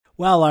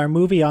Well, our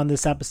movie on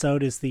this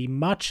episode is the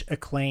much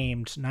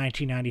acclaimed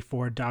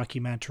 1994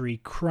 documentary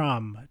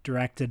Crumb,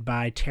 directed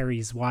by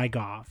Terry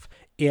Zwigoff.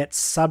 Its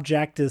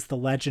subject is the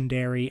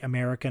legendary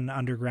American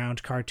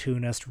underground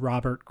cartoonist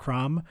Robert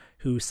Crumb,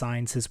 who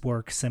signs his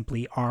work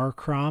simply R.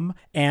 Crumb.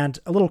 And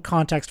a little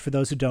context for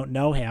those who don't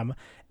know him,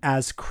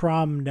 as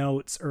Crumb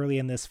notes early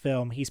in this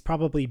film, he's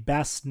probably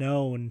best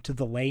known to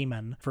the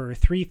layman for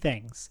three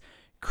things: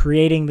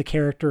 creating the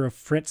character of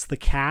Fritz the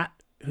Cat,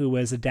 who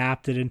was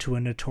adapted into a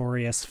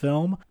notorious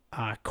film,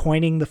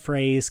 coining the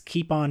phrase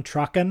 "keep on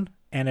truckin'"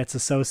 and its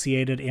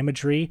associated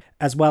imagery,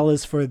 as well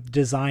as for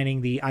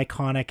designing the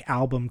iconic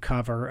album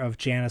cover of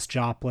Janis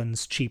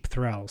Joplin's Cheap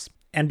Thrills.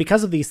 And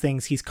because of these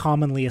things, he's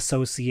commonly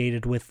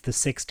associated with the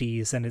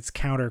 60s and its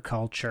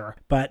counterculture,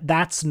 but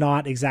that's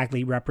not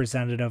exactly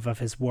representative of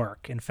his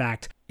work. In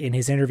fact, in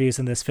his interviews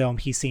in this film,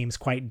 he seems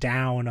quite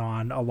down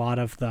on a lot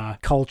of the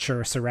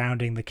culture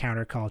surrounding the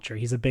counterculture.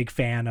 He's a big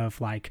fan of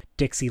like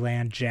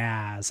Dixieland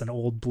jazz and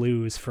old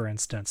blues, for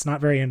instance, not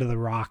very into the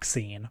rock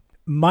scene.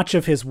 Much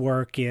of his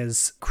work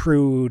is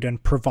crude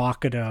and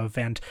provocative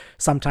and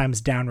sometimes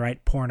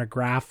downright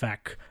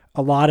pornographic.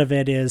 A lot of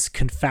it is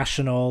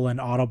confessional and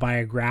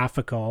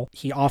autobiographical.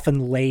 He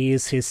often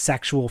lays his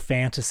sexual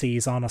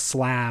fantasies on a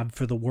slab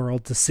for the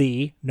world to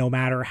see, no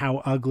matter how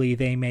ugly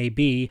they may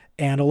be.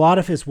 And a lot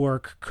of his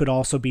work could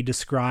also be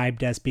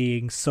described as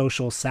being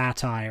social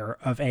satire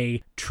of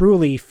a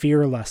truly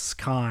fearless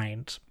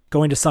kind,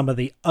 going to some of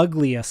the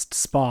ugliest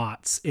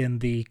spots in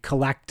the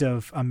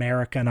collective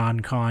American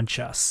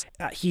unconscious.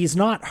 He's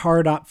not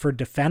hard up for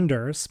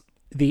defenders.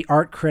 The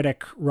art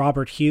critic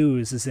Robert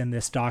Hughes is in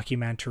this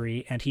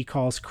documentary, and he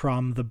calls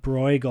Crumb the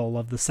Bruegel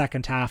of the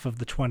second half of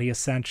the 20th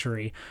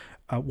century,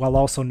 while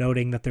also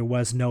noting that there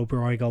was no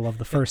Bruegel of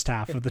the first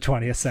half of the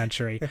 20th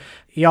century.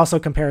 He also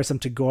compares him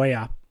to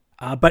Goya.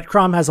 But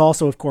Crumb has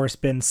also, of course,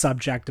 been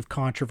subject of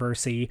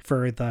controversy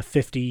for the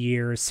 50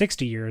 years,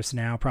 60 years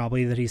now,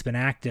 probably, that he's been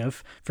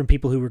active, from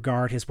people who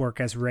regard his work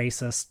as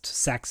racist,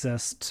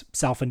 sexist,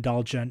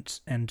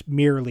 self-indulgent, and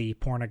merely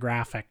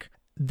pornographic.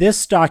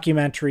 This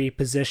documentary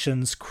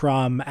positions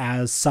Crumb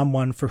as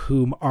someone for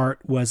whom art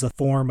was a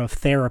form of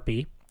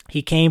therapy.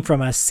 He came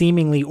from a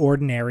seemingly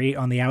ordinary,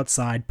 on the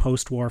outside,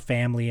 post-war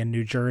family in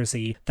New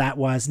Jersey that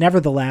was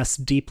nevertheless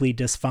deeply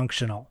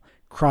dysfunctional.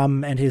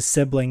 Crumb and his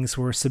siblings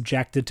were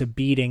subjected to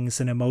beatings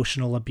and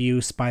emotional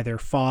abuse by their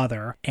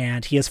father,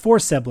 and he has 4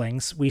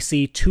 siblings. We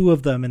see 2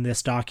 of them in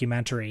this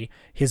documentary,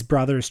 his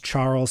brothers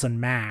Charles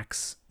and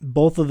Max,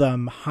 both of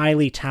them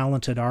highly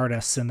talented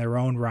artists in their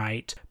own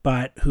right,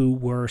 but who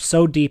were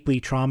so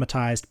deeply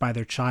traumatized by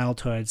their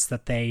childhoods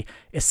that they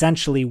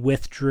essentially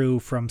withdrew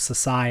from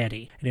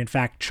society. And in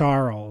fact,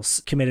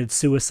 Charles committed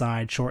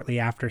suicide shortly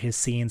after his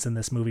scenes in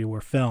this movie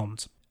were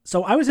filmed.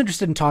 So I was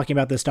interested in talking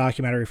about this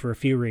documentary for a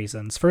few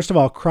reasons. First of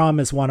all, Crumb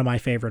is one of my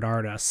favorite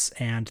artists,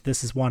 and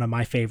this is one of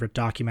my favorite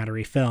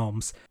documentary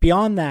films.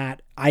 Beyond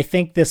that, I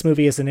think this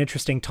movie is an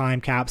interesting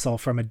time capsule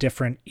from a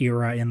different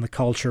era in the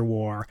culture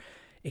war.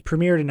 It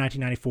premiered in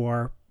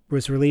 1994,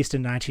 was released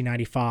in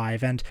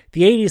 1995, and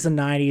the 80s and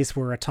 90s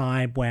were a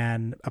time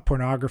when a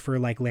pornographer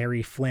like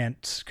Larry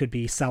Flynt could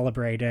be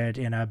celebrated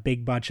in a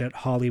big-budget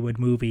Hollywood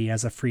movie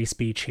as a free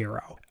speech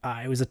hero.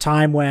 It was a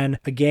time when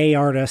a gay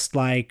artist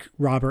like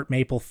Robert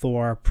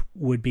Mapplethorpe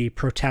would be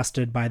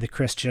protested by the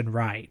Christian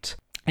right.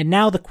 And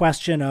now the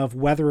question of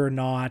whether or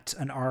not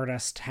an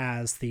artist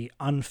has the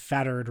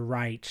unfettered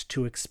right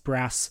to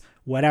express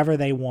whatever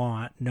they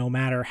want, no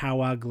matter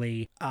how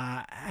ugly,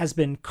 has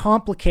been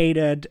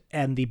complicated,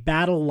 and the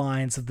battle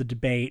lines of the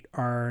debate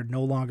are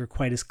no longer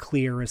quite as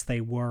clear as they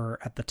were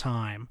at the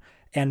time.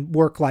 And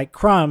work like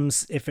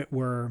Crumb's, if it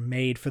were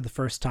made for the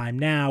first time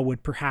now,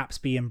 would perhaps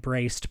be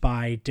embraced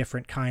by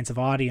different kinds of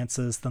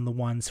audiences than the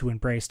ones who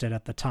embraced it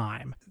at the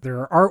time.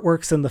 There are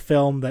artworks in the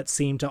film that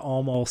seem to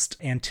almost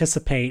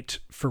anticipate,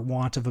 for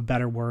want of a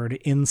better word,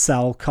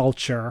 incel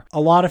culture.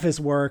 A lot of his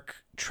work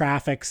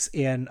traffics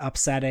in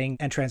upsetting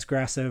and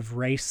transgressive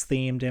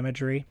race-themed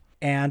imagery.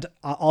 And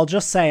I'll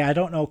just say, I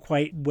don't know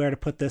quite where to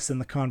put this in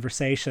the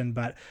conversation,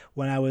 but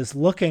when I was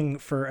looking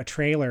for a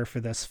trailer for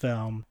this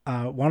film,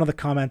 one of the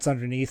comments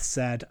underneath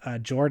said,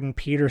 Jordan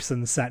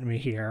Peterson sent me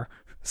here.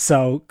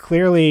 So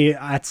clearly,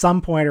 at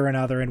some point or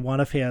another, in one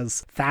of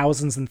his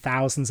thousands and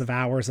thousands of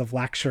hours of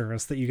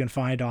lectures that you can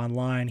find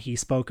online, he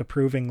spoke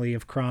approvingly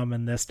of Crumb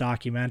in this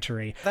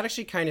documentary. That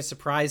actually kind of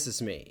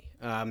surprises me.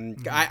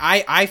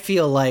 I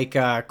feel like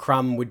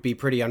Crumb would be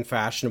pretty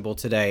unfashionable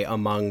today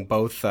among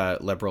both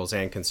liberals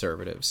and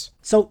conservatives.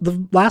 So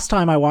the last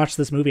time I watched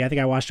this movie, I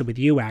think I watched it with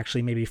you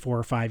actually, maybe 4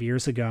 or 5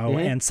 years ago.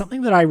 And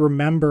something that I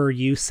remember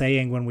you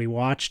saying when we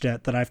watched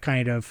it that I've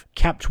kind of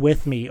kept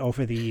with me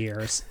over the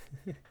years.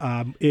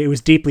 It was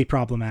deeply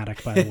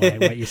problematic, by the way,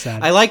 what you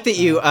said. I like that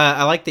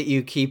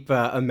you keep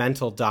a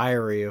mental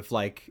diary of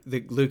like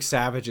Luke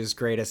Savage's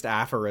greatest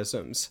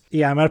aphorisms.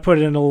 Yeah, I'm going to put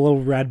it in a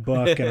little red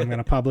book and I'm going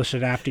to publish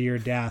it after your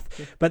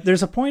death. But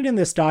there's a point in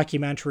this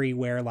documentary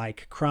where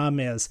like Crumb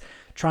is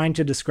trying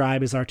to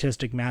describe his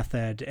artistic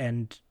method,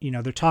 and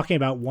they're talking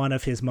about one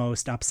of his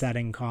most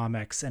upsetting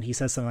comics, and he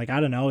says something like, I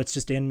don't know, it's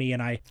just in me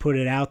and I put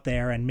it out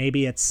there, and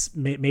maybe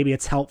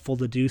it's helpful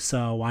to do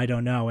so, I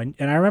don't know. And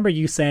I remember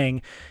you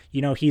saying,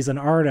 he's an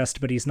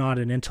artist but he's not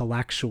an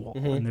intellectual.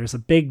 And there's a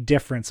big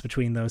difference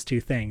between those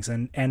two things,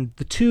 and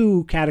the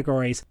two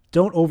categories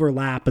don't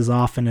overlap as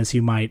often as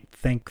you might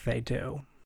think they do.